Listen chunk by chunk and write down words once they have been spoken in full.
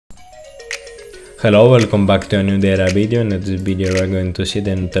Hello, welcome back to a new data video. In this video we are going to see the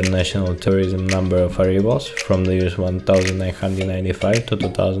international tourism number of arrivals from the years 1995 to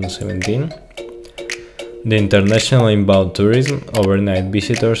 2017. The international inbound tourism, overnight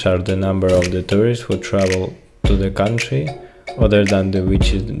visitors, are the number of the tourists who travel to the country other than the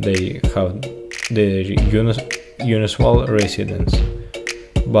which they have the usual residence,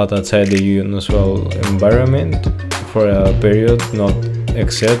 but outside the usual environment for a period not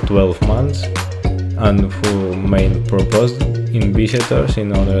exceed 12 months, and who may propose in visitors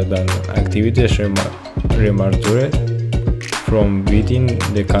in other than activities remarked from within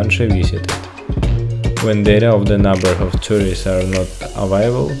the country visited. When data of the number of tourists are not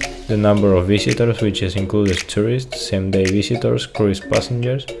available, the number of visitors, which includes tourists, same-day visitors, cruise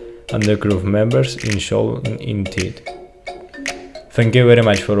passengers, and the crew members, is shown in TID. Thank you very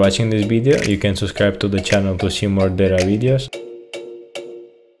much for watching this video. You can subscribe to the channel to see more data videos.